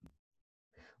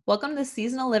Welcome to the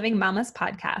Seasonal Living Mamas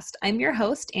podcast. I'm your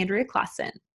host, Andrea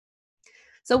Clausen.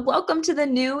 So, welcome to the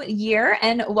new year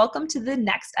and welcome to the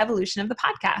next evolution of the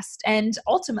podcast and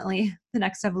ultimately the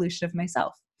next evolution of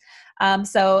myself.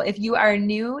 So, if you are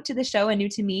new to the show and new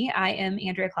to me, I am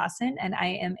Andrea Clausen and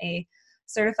I am a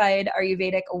certified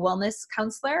Ayurvedic wellness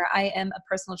counselor. I am a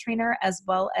personal trainer as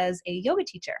well as a yoga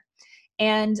teacher.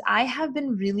 And I have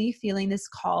been really feeling this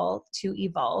call to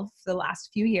evolve for the last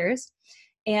few years.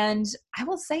 And I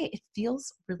will say it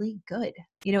feels really good.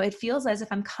 It feels as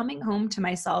if I'm coming home to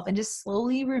myself and just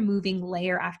slowly removing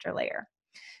layer after layer.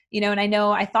 And I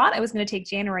know I thought I was going to take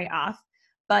January off,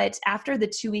 but after the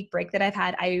 2-week break that I've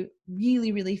had, I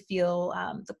really, really feel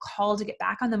the call to get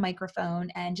back on the microphone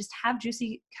and just have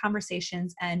juicy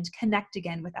conversations and connect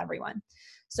again with everyone.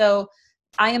 So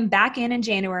I am back in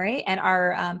January, and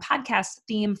our podcast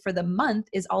theme for the month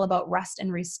is all about rest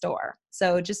and restore.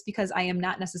 So just because I am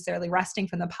not necessarily resting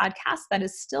from the podcast, that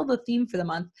is still the theme for the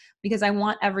month because I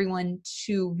want everyone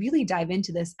to really dive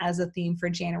into this as a theme for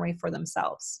January for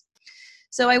themselves.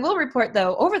 So I will report,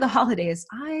 though, over the holidays,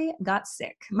 I got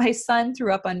sick. My son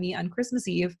threw up on me on Christmas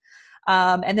Eve,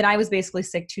 and then I was basically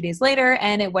sick 2 days later,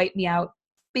 and it wiped me out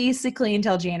basically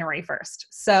until January 1st.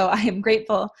 So I am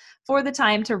grateful for the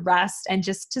time to rest and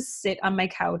just to sit on my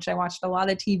couch. I watched a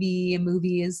lot of TV and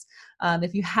movies.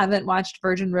 If you haven't watched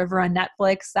Virgin River on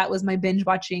Netflix, that was my binge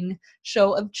watching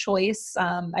show of choice.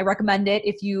 I recommend it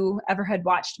if you ever had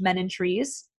watched Men in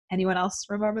Trees. Anyone else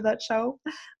remember that show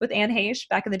with Anne Heche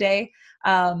back in the day?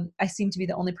 I seem to be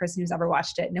the only person who's ever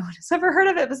watched it. No one has ever heard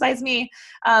of it besides me,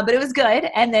 but it was good.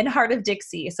 And then Heart of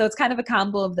Dixie. So it's kind of a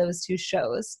combo of those two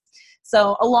shows.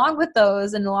 So along with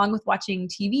those and along with watching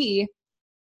TV,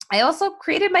 I also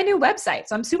created my new website.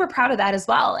 So I'm super proud of that as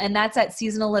well. And that's at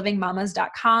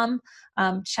seasonallivingmamas.com.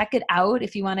 Check it out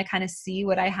if you want to kind of see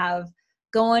what I have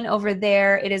going over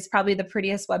there. It is probably the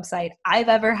prettiest website I've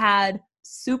ever had.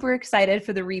 Super excited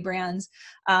for the rebrands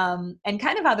and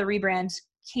kind of how the rebrand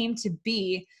came to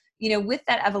be. With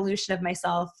that evolution of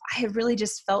myself, I have really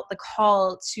just felt the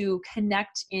call to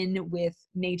connect in with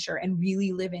nature and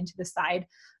really live into the side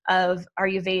of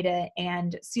Ayurveda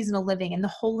and seasonal living and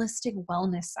the holistic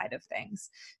wellness side of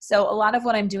things. So a lot of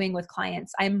what I'm doing with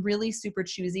clients, I'm really super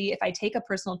choosy. If I take a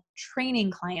personal training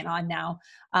client on now,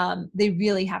 they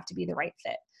really have to be the right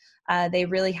fit. They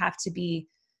really have to be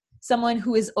someone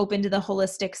who is open to the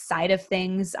holistic side of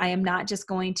things. I am not just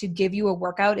going to give you a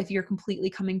workout if you're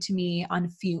completely coming to me on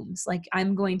fumes. Like,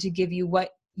 I'm going to give you what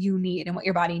you need and what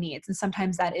your body needs. And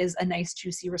sometimes that is a nice,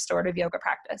 juicy, restorative yoga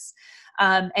practice.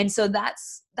 And so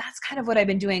that's kind of what I've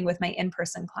been doing with my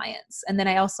in-person clients. And then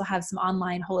I also have some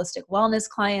online holistic wellness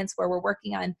clients where we're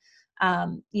working on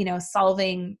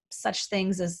solving such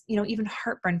things as, even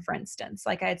heartburn, for instance.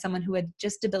 Like, I had someone who had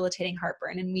just debilitating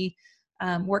heartburn, and we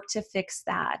work to fix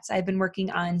that. I've been working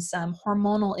on some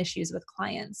hormonal issues with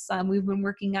clients. We've been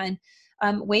working on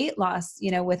weight loss,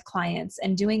 with clients,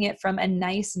 and doing it from a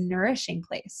nice, nourishing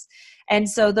place. And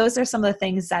so those are some of the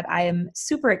things that I am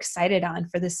super excited on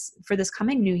for this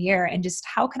coming new year. And just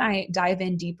how can I dive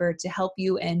in deeper to help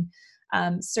you and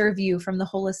serve you from the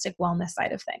holistic wellness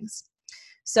side of things.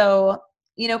 So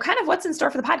kind of what's in store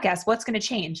for the podcast, what's going to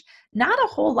change? Not a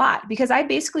whole lot, because I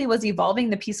basically was evolving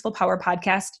the Peaceful Power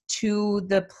podcast to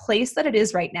the place that it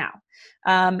is right now.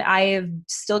 I am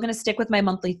still going to stick with my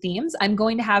monthly themes. I'm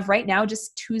going to have right now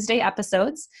just Tuesday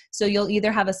episodes. So you'll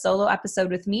either have a solo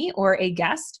episode with me or a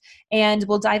guest, and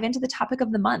we'll dive into the topic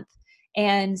of the month.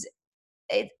 And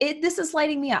this is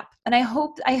lighting me up. And I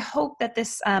hope that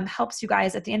this helps you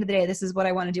guys. At the end of the day, this is what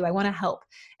I want to do. I want to help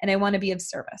and I want to be of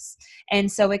service.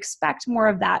 And so expect more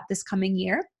of that this coming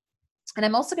year. And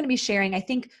I'm also going to be sharing, I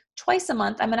think twice a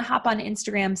month, I'm going to hop on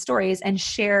Instagram stories and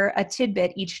share a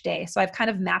tidbit each day. So I've kind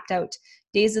of mapped out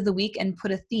days of the week and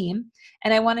put a theme,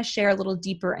 and I want to share a little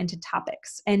deeper into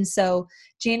topics. And so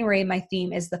January, my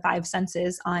theme is the 5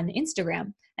 senses on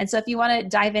Instagram. And so if you want to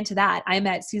dive into that, I'm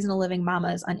at Seasonal Living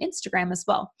Mamas on Instagram as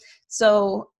well.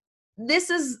 So this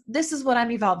is what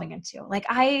I'm evolving into. Like,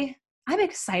 I'm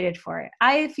excited for it.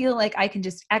 I feel like I can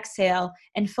just exhale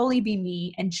and fully be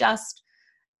me and just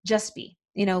be,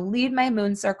 lead my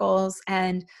moon circles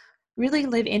and really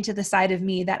live into the side of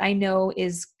me that I know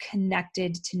is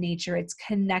connected to nature. It's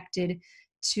connected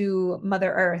to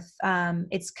Mother Earth.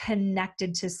 It's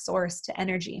connected to source, to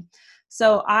energy.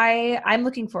 So I'm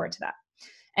looking forward to that.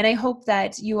 And I hope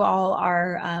that you all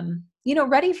are,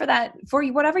 ready for that, for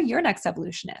whatever your next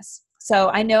evolution is. So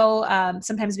I know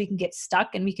sometimes we can get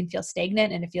stuck and we can feel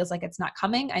stagnant and it feels like it's not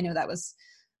coming. I know that was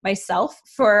myself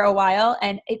for a while,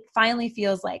 and it finally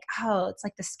feels like, it's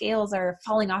like the scales are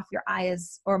falling off your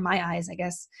eyes, or my eyes, I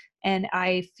guess, and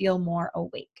I feel more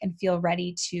awake and feel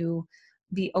ready to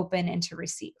be open and to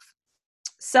receive.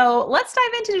 So let's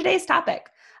dive into today's topic.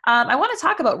 I want to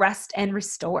talk about rest and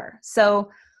restore. So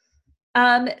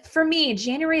for me,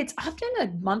 January, it's often a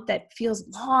month that feels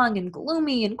long and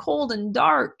gloomy and cold and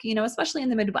dark, especially in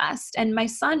the Midwest. And my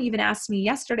son even asked me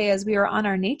yesterday as we were on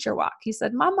our nature walk, he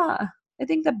said, Mama, I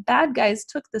think the bad guys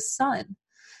took the sun.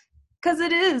 Because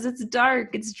it's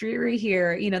dark, it's dreary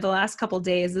here. The last couple of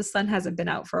days, the sun hasn't been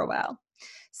out for a while.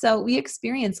 So we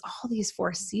experience all these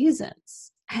four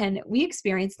seasons, and we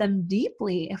experience them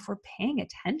deeply if we're paying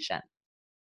attention.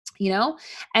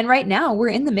 And right now we're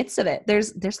in the midst of it.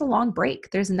 There's a long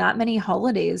break. There's not many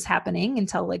holidays happening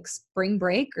until like spring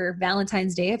break or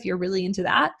Valentine's Day if you're really into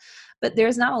that, but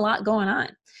there's not a lot going on.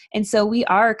 And so we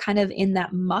are kind of in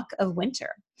that muck of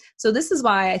winter. So this is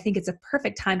why I think it's a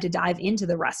perfect time to dive into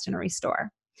the rest and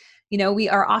restore. We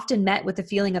are often met with the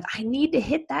feeling of, I need to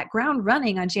hit that ground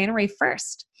running on January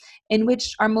 1st, in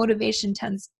which our motivation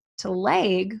tends to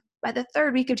lag by the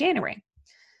third week of January.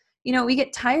 We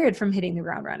get tired from hitting the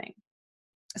ground running.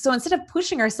 So instead of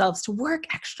pushing ourselves to work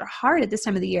extra hard at this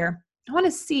time of the year, I want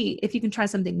to see if you can try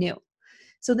something new.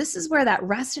 So this is where that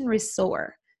rest and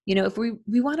restore, if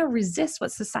we want to resist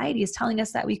what society is telling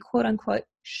us that we quote unquote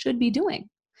should be doing.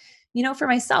 For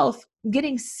myself,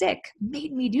 getting sick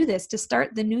made me do this to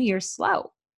start the new year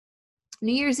slow.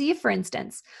 New Year's Eve, for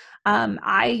instance,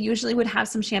 I usually would have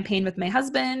some champagne with my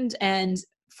husband and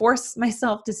force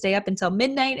myself to stay up until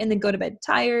midnight and then go to bed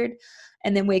tired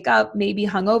and then wake up maybe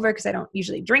hungover because I don't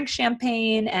usually drink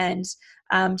champagne and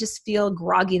just feel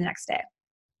groggy the next day.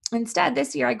 Instead,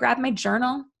 this year I grabbed my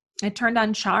journal, I turned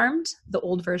on Charmed, the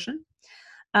old version,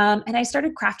 and I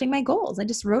started crafting my goals. I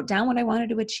just wrote down what I wanted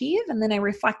to achieve, and then I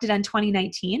reflected on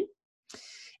 2019.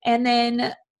 And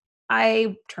then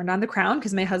I turned on The Crown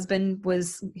because my husband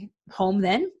was home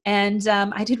then, and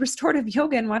I did restorative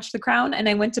yoga and watched The Crown, and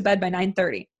I went to bed by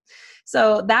 9:30.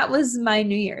 So that was my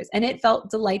New Year's, and it felt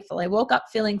delightful. I woke up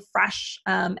feeling fresh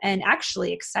and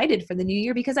actually excited for the new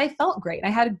year because I felt great. I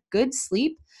had a good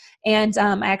sleep, and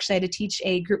I actually had to teach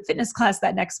a group fitness class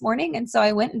that next morning, and so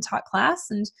I went and taught class,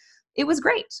 and it was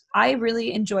great. I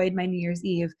really enjoyed my New Year's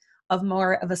Eve of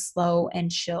more of a slow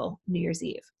and chill New Year's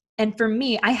Eve. And for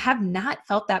me, I have not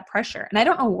felt that pressure, and I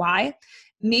don't know why.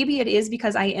 Maybe it is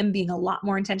because I am being a lot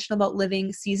more intentional about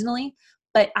living seasonally,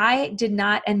 but I did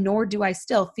not, and nor do I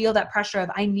still feel that pressure of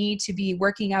I need to be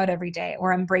working out every day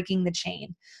or I'm breaking the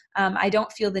chain. I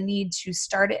don't feel the need to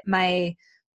start my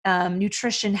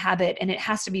nutrition habit and it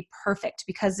has to be perfect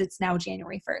because it's now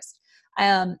January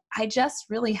 1st. I just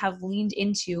really have leaned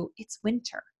into it's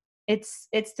winter. It's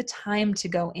the time to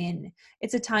go in.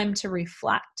 It's a time to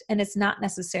reflect, and it's not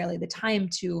necessarily the time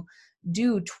to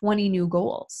do 20 new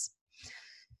goals.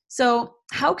 So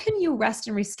how can you rest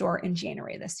and restore in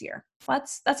January this year?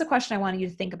 That's a question I want you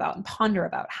to think about and ponder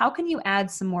about. How can you add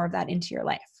some more of that into your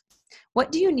life?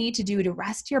 What do you need to do to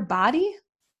rest your body,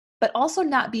 but also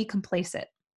not be complacent?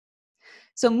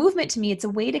 So movement to me, it's a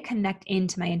way to connect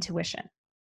into my intuition.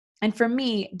 And for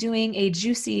me, doing a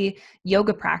juicy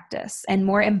yoga practice and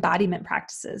more embodiment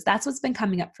practices, that's what's been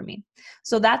coming up for me.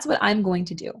 So that's what I'm going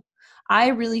to do. I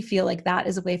really feel like that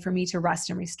is a way for me to rest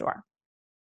and restore.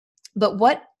 But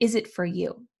what is it for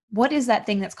you? What is that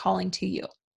thing that's calling to you?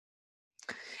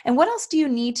 And what else do you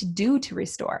need to do to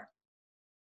restore?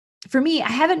 For me, I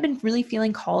haven't been really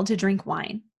feeling called to drink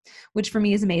wine, which for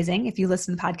me is amazing. If you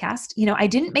listen to the podcast, I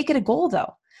didn't make it a goal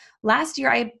though. Last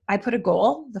year, I put a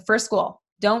goal, the first goal,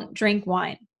 don't drink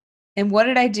wine. And what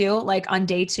did I do? Like on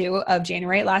day 2 of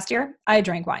January last year, I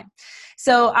drank wine.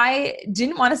 So I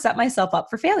didn't want to set myself up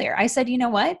for failure. I said, you know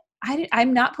what?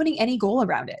 I'm not putting any goal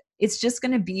around it. It's just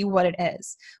going to be what it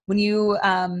is. When you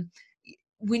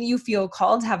feel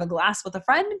called to have a glass with a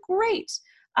friend, great.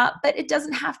 But it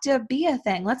doesn't have to be a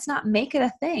thing. Let's not make it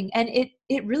a thing. And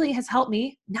it really has helped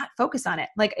me not focus on it.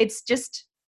 Like it's just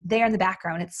there in the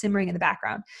background. It's simmering in the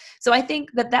background. So I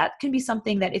think that can be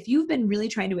something that if you've been really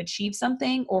trying to achieve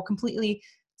something or completely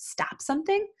stop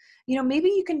something, maybe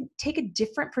you can take a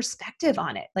different perspective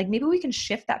on it. Like maybe we can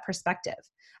shift that perspective.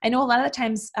 I know a lot of the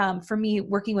times for me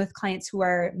working with clients who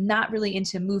are not really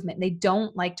into movement, they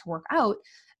don't like to work out.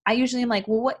 I usually am like,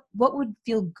 well, what would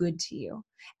feel good to you?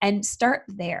 And start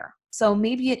there. So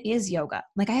maybe it is yoga.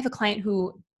 Like I have a client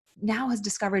who now has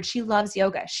discovered she loves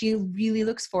yoga. She really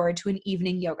looks forward to an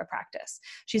evening yoga practice.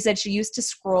 She said she used to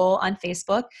scroll on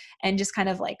Facebook and just kind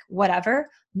of like whatever.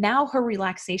 Now her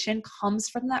relaxation comes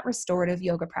from that restorative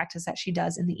yoga practice that she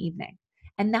does in the evening.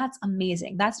 And that's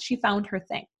amazing. She found her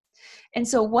thing. And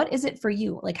so what is it for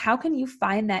you? Like, how can you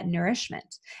find that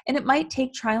nourishment? And it might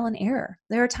take trial and error.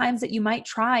 There are times that you might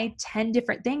try 10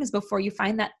 different things before you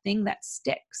find that thing that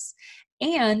sticks.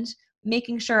 And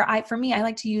making sure for me, I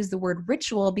like to use the word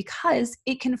ritual because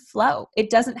it can flow.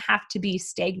 It doesn't have to be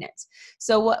stagnant.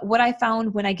 So what I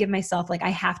found when I give myself, like, I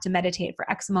have to meditate for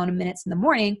X amount of minutes in the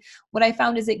morning, what I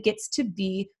found is it gets to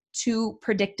be too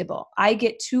predictable. I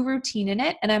get too routine in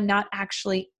it and I'm not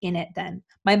actually in it then.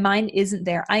 My mind isn't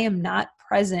there. I am not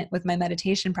present with my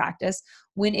meditation practice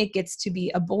when it gets to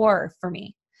be a bore for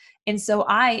me. And so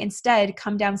I instead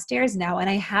come downstairs now and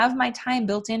I have my time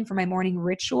built in for my morning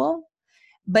ritual,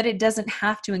 but it doesn't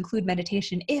have to include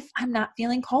meditation if I'm not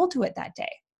feeling called to it that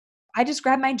day. I just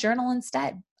grab my journal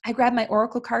instead. I grab my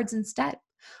oracle cards instead.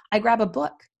 I grab a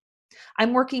book.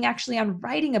 I'm working actually on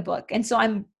writing a book. And so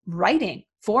I'm writing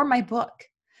for my book.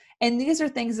 And these are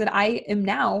things that I am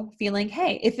now feeling,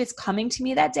 hey, if it's coming to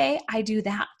me that day, I do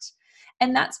that.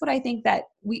 And that's what I think that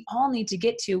we all need to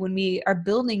get to when we are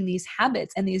building these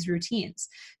habits and these routines.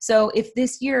 So if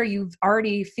this year you've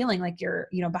already feeling like you're,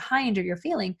 behind or you're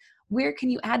failing, where can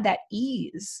you add that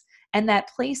ease and that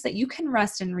place that you can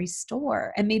rest and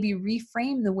restore and maybe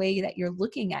reframe the way that you're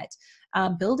looking at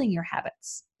building your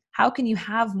habits? How can you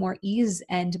have more ease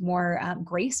and more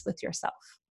grace with yourself?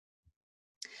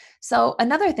 So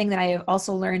another thing that I have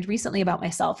also learned recently about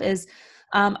myself is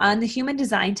on the human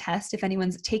design test, if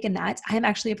anyone's taken that, I am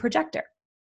actually a projector,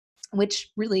 which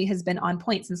really has been on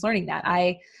point since learning that.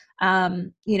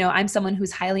 I'm someone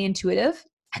who's highly intuitive,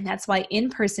 and that's why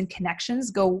in-person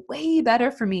connections go way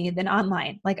better for me than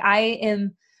online. Like I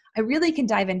really can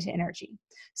dive into energy.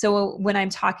 So when I'm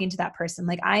talking to that person,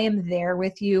 like I am there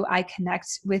with you, I connect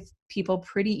with people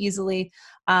pretty easily.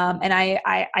 And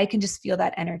I can just feel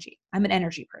that energy. I'm an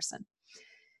energy person.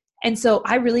 And so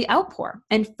I really outpour.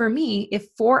 And for me, if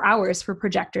 4 hours for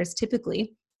projectors,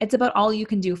 typically it's about all you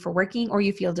can do for working, or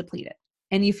you feel depleted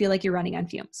and you feel like you're running on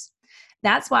fumes.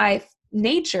 That's why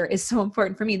nature is so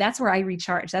important for me. That's where I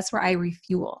recharge. That's where I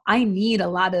refuel. I need a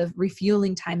lot of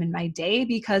refueling time in my day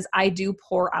because I do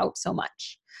pour out so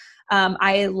much.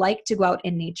 I like to go out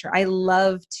in nature. I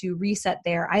love to reset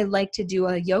there. I like to do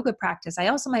a yoga practice. I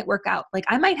also might work out. Like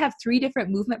I might have 3 different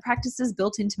movement practices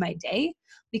built into my day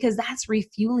because that's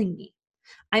refueling me.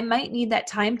 I might need that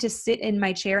time to sit in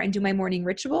my chair and do my morning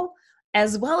ritual,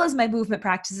 as well as my movement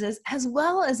practices, as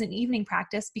well as an evening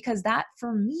practice, because that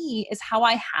for me is how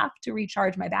I have to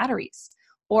recharge my batteries,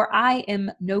 or I am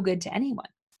no good to anyone.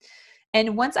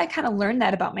 And once I kind of learned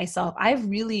that about myself, I've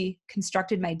really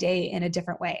constructed my day in a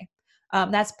different way.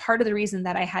 That's part of the reason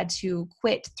that I had to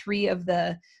quit 3 of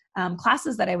the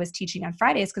classes that I was teaching on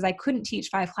Fridays, because I couldn't teach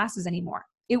 5 classes anymore.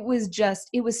 It was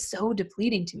so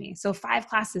depleting to me. So 5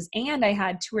 classes, and I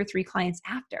had 2 or 3 clients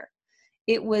after.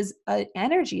 It was an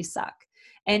energy suck.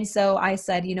 And so I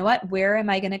said, you know what, where am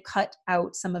I going to cut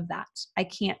out some of that? I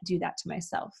can't do that to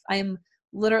myself. I'm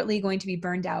literally going to be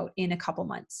burned out in a couple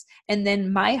months. And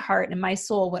then my heart and my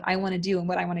soul, what I want to do and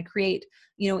what I want to create,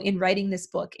 in writing this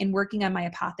book, in working on my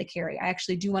apothecary, I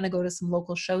actually do want to go to some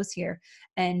local shows here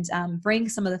and bring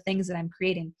some of the things that I'm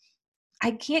creating.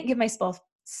 I can't give myself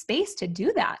space to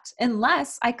do that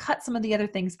unless I cut some of the other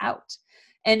things out.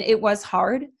 And it was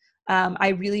hard. I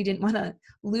really didn't want to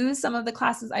lose some of the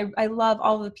classes. I love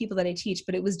all of the people that I teach,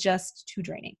 but it was just too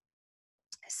draining.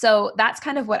 So that's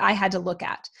kind of what I had to look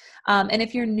at. And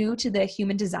if you're new to the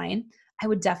human design, I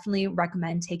would definitely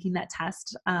recommend taking that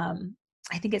test.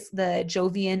 I think it's the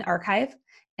Jovian Archive.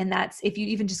 And that's, if you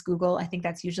even just Google, I think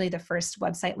that's usually the first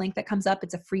website link that comes up.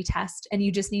 It's a free test, and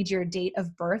you just need your date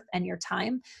of birth and your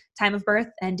time of birth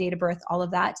and date of birth, all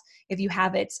of that. If you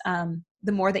have it,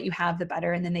 the more that you have, the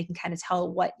better. And then they can kind of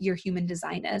tell what your human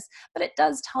design is. But it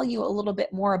does tell you a little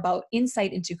bit more about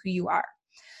insight into who you are.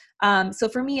 So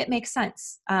for me, it makes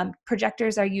sense.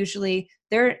 Projectors are usually,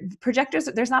 there's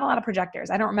not a lot of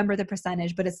projectors. I don't remember the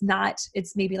percentage, but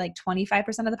it's maybe like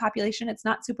 25% of the population. It's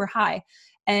not super high.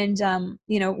 And,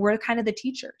 we're kind of the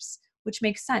teachers, which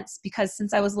makes sense because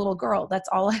since I was a little girl, that's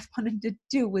all I wanted to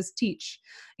do was teach,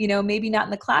 maybe not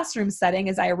in the classroom setting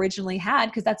as I originally had,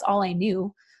 because that's all I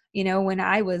knew. When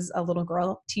I was a little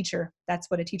girl, teacher, that's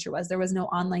what a teacher was. There was no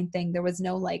online thing. There was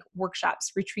no like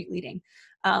workshops, retreat leading,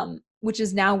 which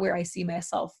is now where I see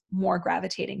myself more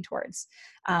gravitating towards,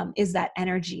 is that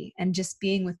energy and just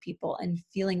being with people and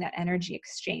feeling that energy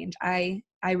exchange. I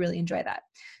really enjoy that.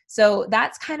 So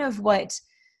that's kind of what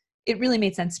it really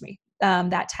made sense to me,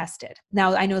 that tested.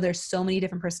 Now I know there's so many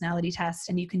different personality tests,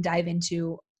 and you can dive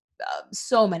into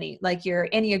so many, like your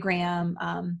Enneagram,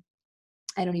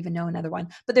 I don't even know another one,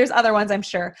 but there's other ones I'm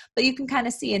sure. But you can kind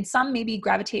of see, and some maybe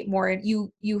gravitate more. And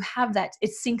you have that,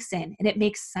 it sinks in and it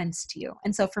makes sense to you.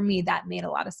 And so for me, that made a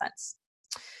lot of sense.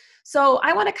 So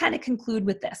I want to kind of conclude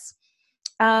with this.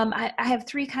 I have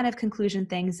 3 kind of conclusion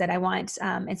things that I want.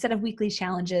 Instead of weekly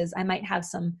challenges, I might have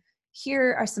some.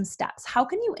 Here are some steps. How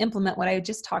can you implement what I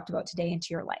just talked about today into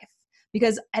your life?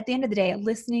 Because at the end of the day,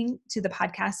 listening to the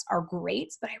podcast are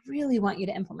great, but I really want you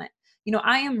to implement.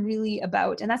 I am really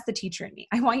about, and that's the teacher in me.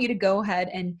 I want you to go ahead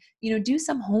and, do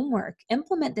some homework,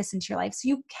 implement this into your life so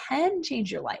you can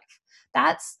change your life.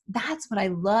 That's what I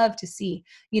love to see,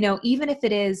 even if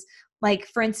it is like,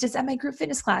 for instance, at my group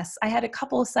fitness class, I had a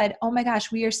couple said, oh my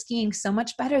gosh, we are skiing so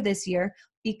much better this year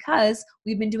because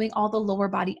we've been doing all the lower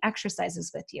body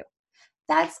exercises with you.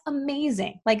 That's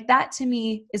amazing. Like, that to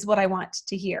me is what I want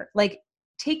to hear. Like,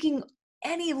 taking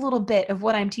any little bit of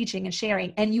what I'm teaching and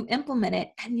sharing, and you implement it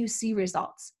and you see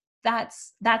results.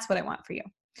 That's what I want for you.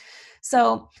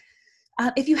 So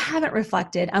if you haven't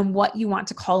reflected on what you want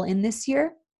to call in this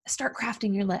year, start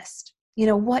crafting your list.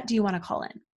 What do you want to call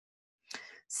in?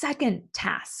 Second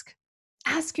task,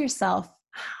 ask yourself,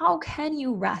 how can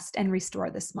you rest and restore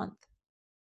this month?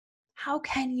 How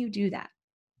can you do that?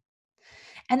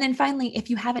 And then finally, if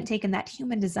you haven't taken that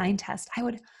human design test, I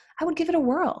would give it a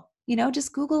whirl.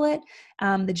 Just Google it,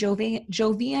 the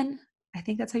Jovian, I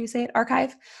think that's how you say it,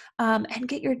 archive, and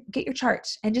get your chart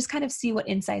and just kind of see what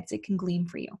insights it can glean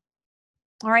for you.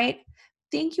 All right.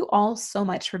 Thank you all so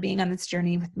much for being on this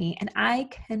journey with me. And I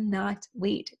cannot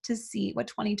wait to see what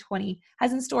 2020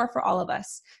 has in store for all of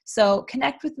us. So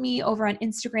connect with me over on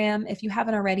Instagram if you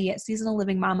haven't already at Seasonal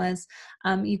Living Mamas.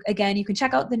 You can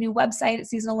check out the new website at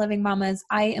Seasonal Living Mamas.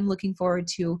 I am looking forward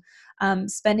to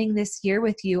spending this year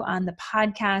with you on the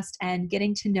podcast and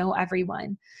getting to know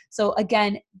everyone. So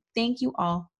again, thank you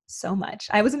all so much.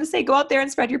 I was going to say, go out there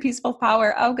and spread your peaceful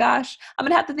power. Oh gosh, I'm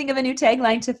going to have to think of a new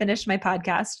tagline to finish my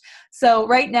podcast. So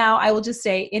right now I will just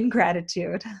say, in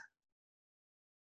gratitude.